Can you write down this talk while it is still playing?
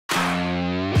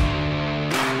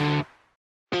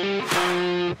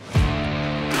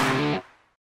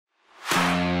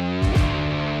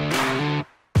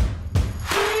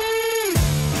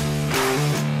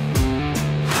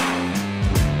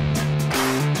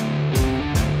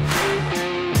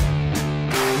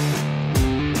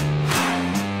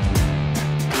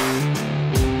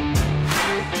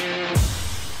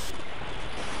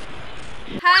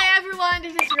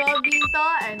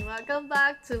welcome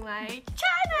back to my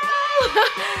channel!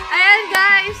 Ayan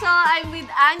guys, so I'm with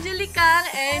Angeli, Khang,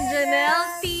 and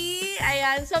Janelle T.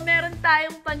 Ayan, so meron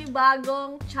tayong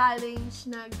panibagong challenge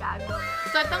na gagawin.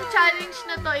 So itong challenge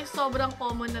na to is sobrang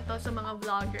common na to sa mga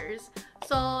vloggers.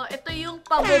 So ito yung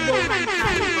Pabobohan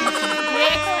challenge.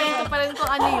 I-explain ko pa rin kung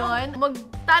ano yun.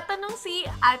 Magtatanong si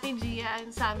Ate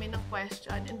Gian sa amin ng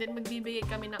question and then magbibigay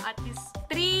kami ng at least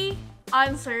 3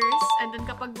 answers, and then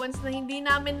kapag once na hindi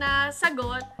namin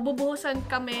nasagot, bubuhusan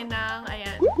kami ng,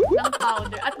 ayan, ng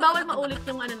powder. At bawal maulit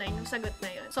yung ano na yun, yung sagot na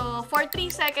yun. So, for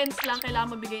 3 seconds lang,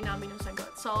 kailangan mabigay namin yung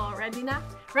sagot. So, ready na?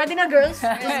 Ready na, girls?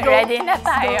 Let's go! Ready na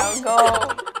tayo. Go!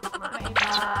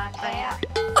 Maiba, taya.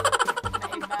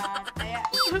 Maiba, taya.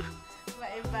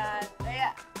 Maiba,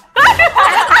 taya.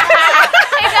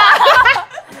 Ikaw!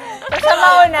 Basta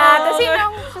mauna, tapos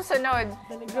sinong susunod?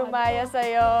 Gumaya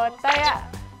sa'yo.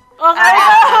 Taya. Okay.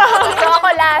 So ako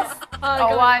last.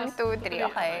 1, 2,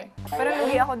 3. Okay. Parang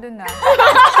lugi ako dun na.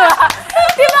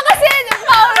 Di ba kasi yung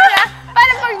power na?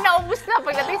 Parang pag naubos na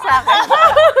pagdating sa akin.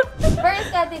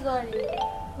 First category,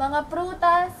 mga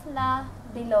prutas na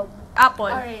bilog.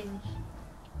 Apple. Orange.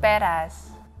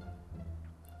 Peras.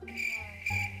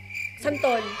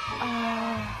 Santol.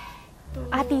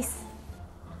 Atis.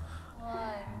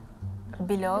 1,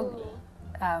 Bilog.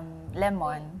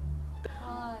 Lemon.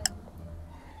 1,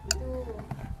 2,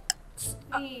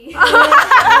 3.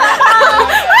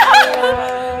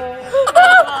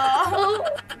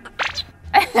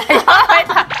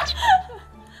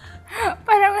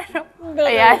 Parang ano.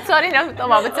 Ayan, sorry na.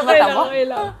 Tumabot sa mata mo. Okay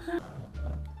lang.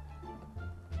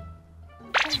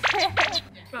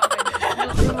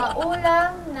 Mga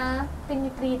ulam na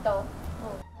piniprito.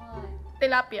 1,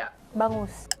 Tilapia.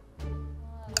 Bangus.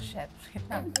 Shit.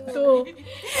 2.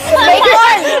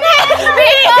 Bacon!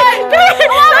 Bacon!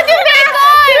 Umamot yung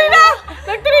bacon!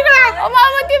 Nag-3 na!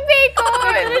 Umamot yung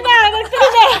bacon! Nag-3 na!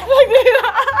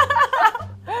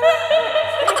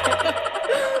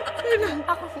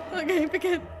 Okay,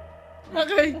 pikit.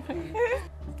 Okay.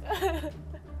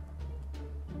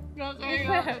 Okay.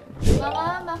 mga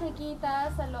makikita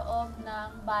sa loob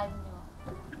ng banyo.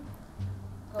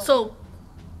 Soap.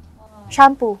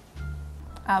 Shampoo.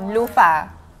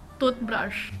 Lufa.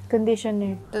 Toothbrush.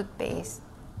 Conditioner. Toothpaste.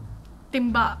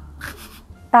 Timba.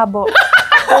 Tabo.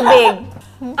 Tubig.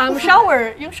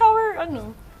 Shower. Yung shower,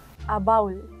 ano?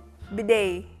 Bowl.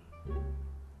 Bidet.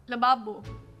 Lababo.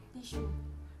 Tissue.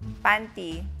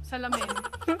 Panty. Salamin. 1.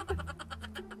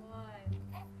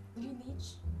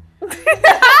 Bleach.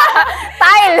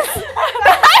 Tiles!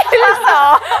 Tiles,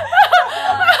 oh!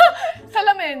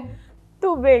 Salamin.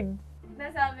 Tubig.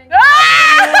 Nasabi niyo.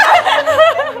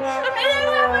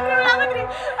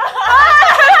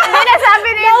 Hindi, nasabi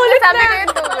na yun. Nasabi ko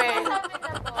yung tubig.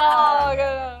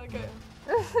 Okay.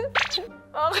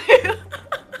 Okay.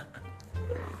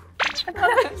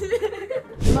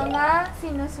 Mga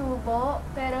sinusubo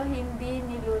pero hindi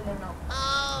nilulunok.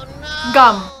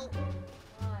 Gum.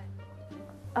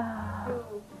 1,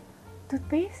 2,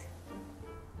 Toothpaste?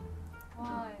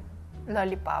 1,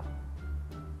 Lollipop. 1.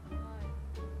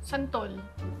 Santol.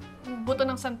 Buto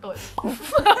ng santol.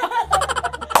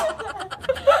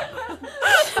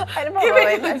 Ano ba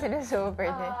ba ito?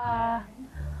 Sinusuper din.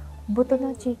 Buto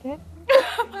ng chicken?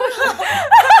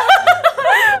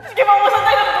 Sige, mamusan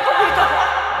tayo ng buto dito.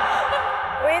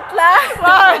 Wait lang.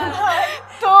 1,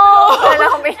 2. Wala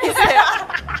akong may isip.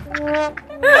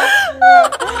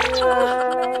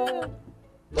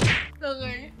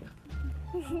 Okay.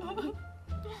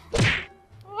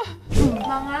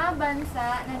 Mga bansa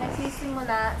na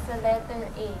nagsisimula sa letter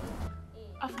A.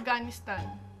 Afghanistan.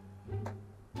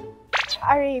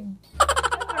 Arab.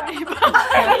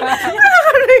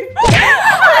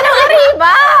 Anong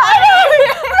riba?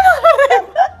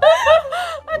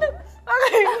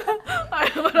 Ay,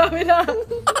 marami na.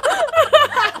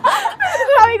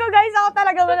 Sabi ko guys, ako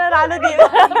talaga mananalo dito.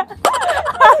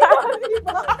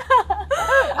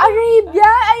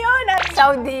 Arabia! Ayun!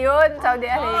 Saudi yun. Saudi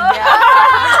Arabia.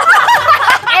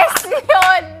 S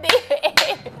yun. D.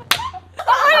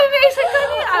 Ay, naisip ko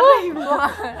niya. Aray mo.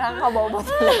 Nakakabobo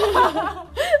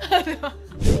talaga.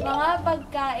 Mga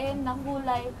pagkain na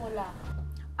kulay pula.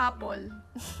 Apple.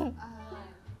 2.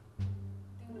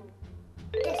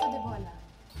 Queso de bola.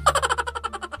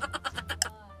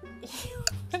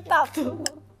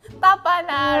 Tapa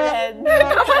na red.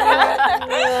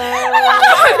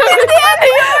 Hindi, ano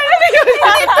yun?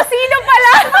 Hindi, tosino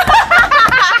pala.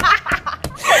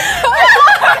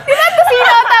 Di ba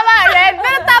tosino tama red?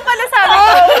 Pero tapa na sabi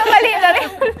ko. Mali na rin.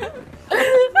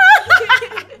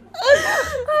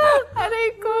 Aray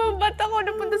ko, ba't ako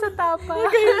napunta sa tapa?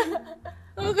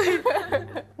 Okay.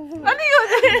 Ano yun?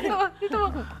 Dito.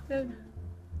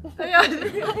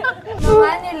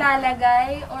 Mga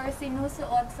nilalagay or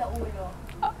sinusuot sa ulo.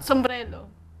 Sombrero.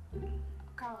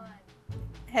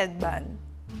 Headband.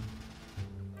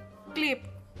 Clip.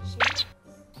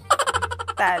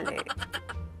 Tali.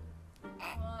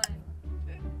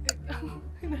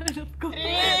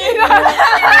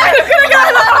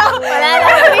 Wala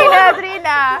na.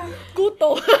 Trina.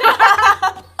 Kuto.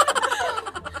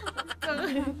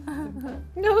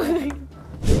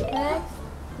 Next,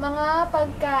 mga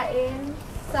pagkain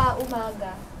sa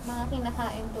umaga. Mga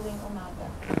kinakain tuwing umaga.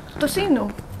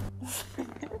 Tosino.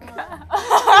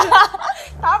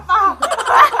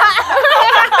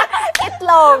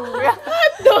 Itlog.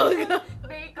 Hotdog.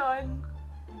 Bacon.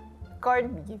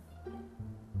 Corned beef.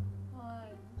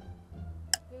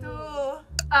 1, 2,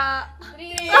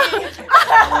 3.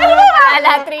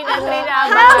 Wala, Trina. Bye.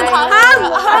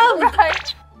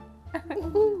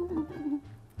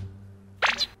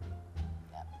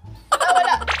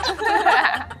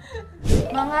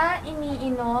 Mga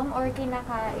iniinom or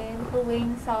kinakain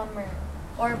tuwing summer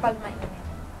or pag mainit.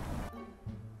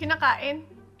 Kinakain.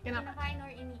 Kinakain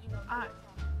or iniinom?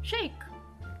 Shake.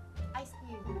 Ice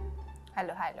cube.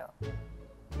 Halo-halo. 1,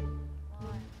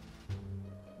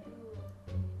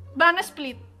 2, Banana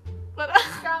split.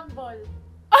 scramble.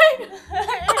 Ay!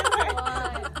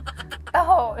 1,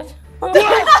 Taho.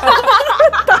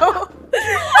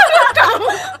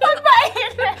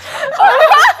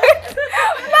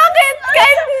 Bakit?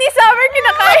 Kahit hindi summer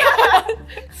kinakain.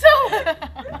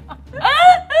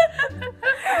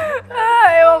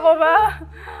 Ewan ko ba?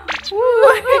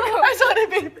 Ay, sorry,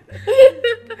 babe.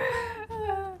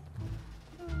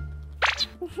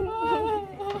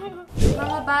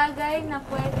 Mga bagay na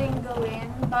pwedeng gawin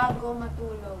bago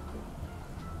matulog.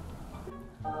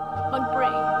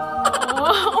 Mag-pray.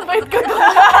 Oh, bait ka doon.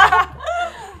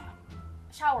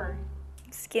 Shower.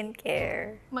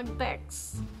 Skincare.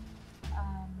 Mag-text.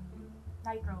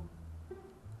 Lightroom.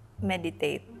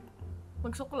 Meditate.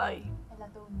 Magsuklay.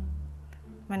 Melatonin.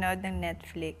 Manood ng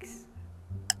Netflix.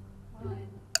 1,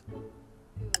 2.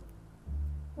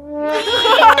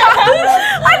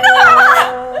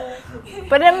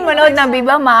 Pwede naman manood ng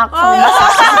Viva Max.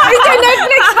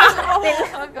 Netflix!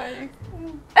 Okay.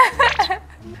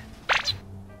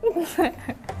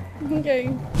 Okay.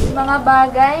 Mga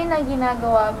bagay na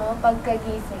ginagawa mo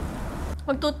pagkagising.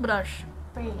 Mag-toothbrush.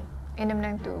 Pray. Inom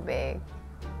ng tubig.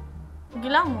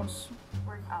 Gilamos.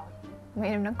 Workout.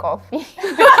 Uminom ng coffee.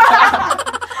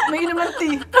 May inom ng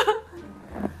tea. 1,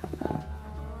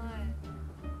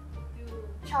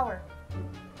 2. Shower.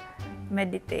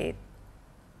 Meditate.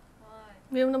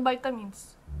 1. May inom ng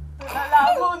vitamins.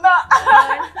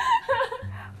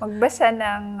 Magbasa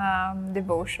ng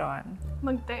devotion.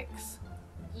 Mag-text.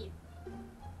 Eat.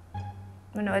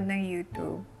 Manood ng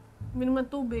YouTube. Minom ng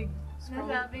tubig.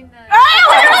 Nasabi na.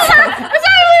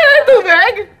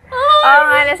 Tubig? Oo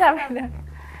nga, nasabi na.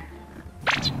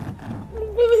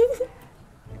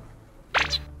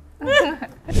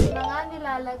 Mga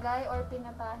nilalagay or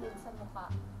pinapahid sa mukha.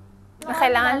 Na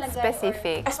kailangan nilalagay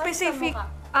specific. or- Specific. Sa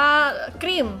mukha.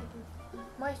 Cream.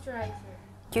 Moisturizer.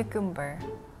 Cucumber.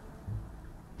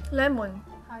 Lemon.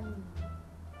 Honey.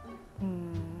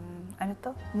 Ano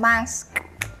to? Mask.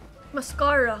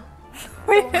 Mascara.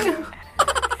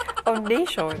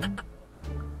 Foundation. 1,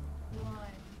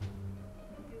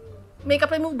 2.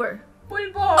 Makeup remover.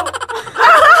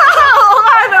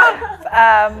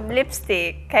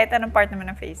 Lipstick. Kahit anong part naman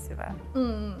ng face, di ba?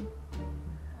 1.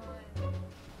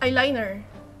 Eyeliner.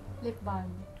 Lip balm.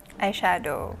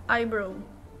 Eyeshadow. Eyebrow.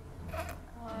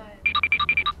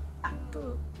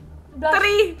 1.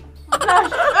 3.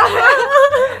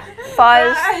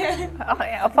 False. Okay,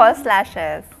 false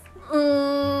lashes.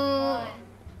 1.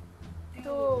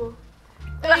 2.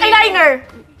 Eyeliner.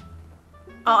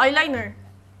 Oh, eyeliner.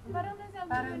 Parang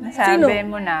nasabi mo na. Nasabi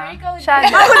mo na. Ikaw din.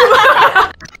 Shadow.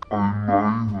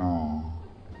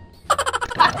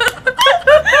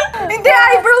 Hindi,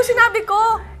 eyebrow sinabi ko.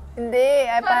 Hindi,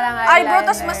 ay parang Eyebrow,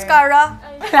 tas eyeliner. mascara.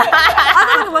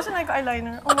 Ano ba? Saan ko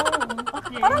eyeliner? Oh,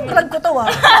 okay. Parang vlog ko to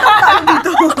Talo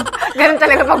dito. Ganun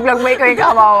talaga pag vlog mo, ikaw yung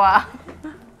kawawa.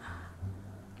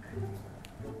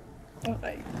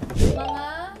 Okay. Mga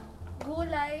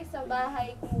gulay sa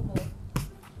bahay kubo.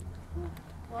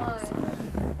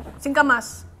 1.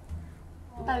 Singkamas.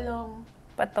 Talong.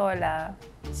 Patola.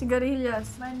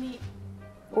 Sigarilyas. Mani.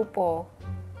 Upo.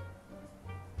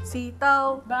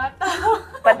 Sitaw. Bata.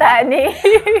 Patani.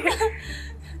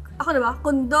 Ako na ba?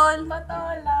 Kundol.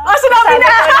 Patola. Oh, sinabi na!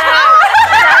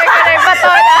 Sabi ko na yung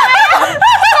patola.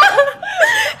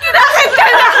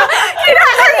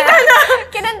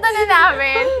 Kinanta na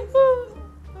namin.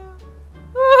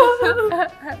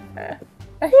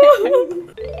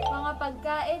 Mga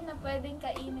Pagkain na pwedeng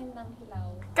kainin ng hilaw.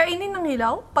 Kainin ng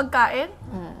hilaw? Pagkain?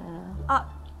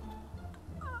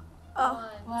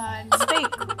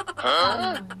 Steak.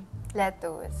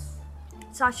 Lettuce.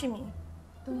 Sashimi.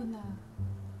 Tuna.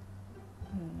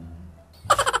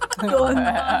 Doon.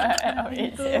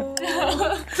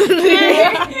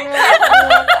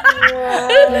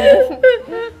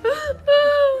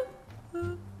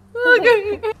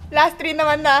 Last 3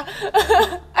 naman na.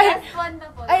 Last one na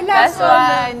po. Ay, Last last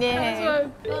one. one, yeah.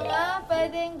 Mga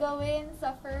pwedeng gawin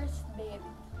sa first date.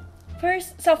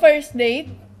 Sa first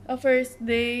date? A first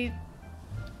date?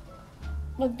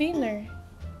 Mag-dinner.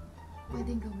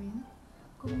 Pwedeng gawin?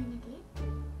 Communicate?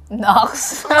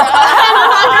 Nox.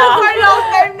 For long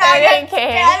term na.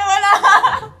 Okay. Ano wala?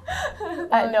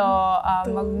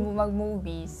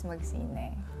 Mag-movies,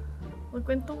 mag-sine.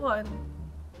 Magkwentuhan.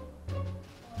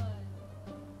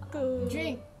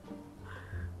 Drink.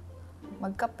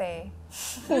 Magkape.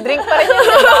 Drink pa rin yun,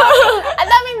 diba? Ang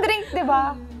daming drink, diba?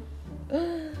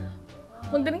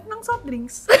 Mag-drink ng soft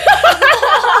drinks.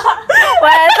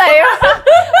 Wala sa'yo.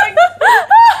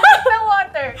 ng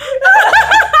water.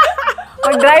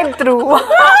 Mag-drive-thru.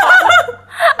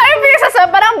 Ay,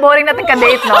 parang boring natin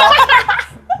ka-date, no?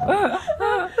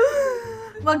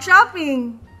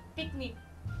 Mag-shopping. Picnic.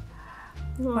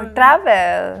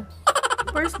 Mag-travel.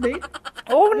 First date?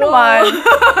 Oo naman.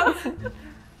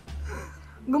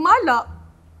 Gumala.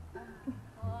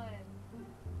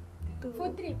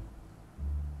 Food trip.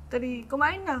 3.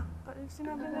 Kumain na.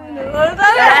 Sinabi na yun.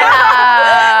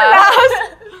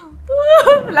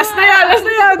 Last na yan.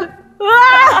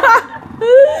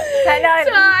 Sana,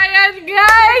 So, ayan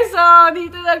guys. So,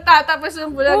 dito nagtatapos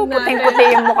yung vlog natin. puting-puti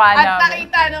yung mukha At namin.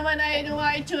 nakita naman ayun yung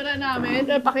mga itsura namin.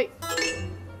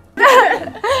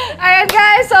 Ayan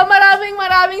guys, so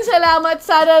maraming salamat.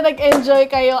 Sana nag-enjoy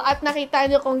kayo at nakita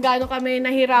nyo kung gaano kami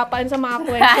nahirapan sa mga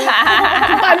kwento.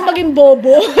 Kung paano maging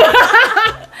bobo.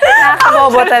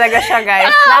 Nakakabobo talaga siya, guys.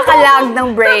 Nakalag ng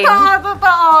brain.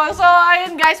 Totoo. So,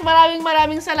 ayun guys,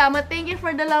 maraming salamat. Thank you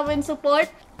for the love and support.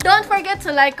 Don't forget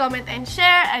to like, comment, and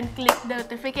share, and click the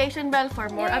notification bell for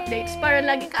more updates para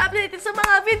lagi ka-updated sa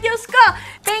mga videos ko.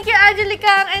 Thank you, Angeli,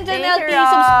 Khang, and Janelle. Thank you,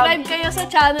 Rob. Subscribe kayo sa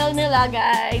channel nila,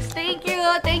 guys. Thank you,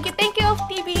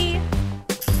 TV.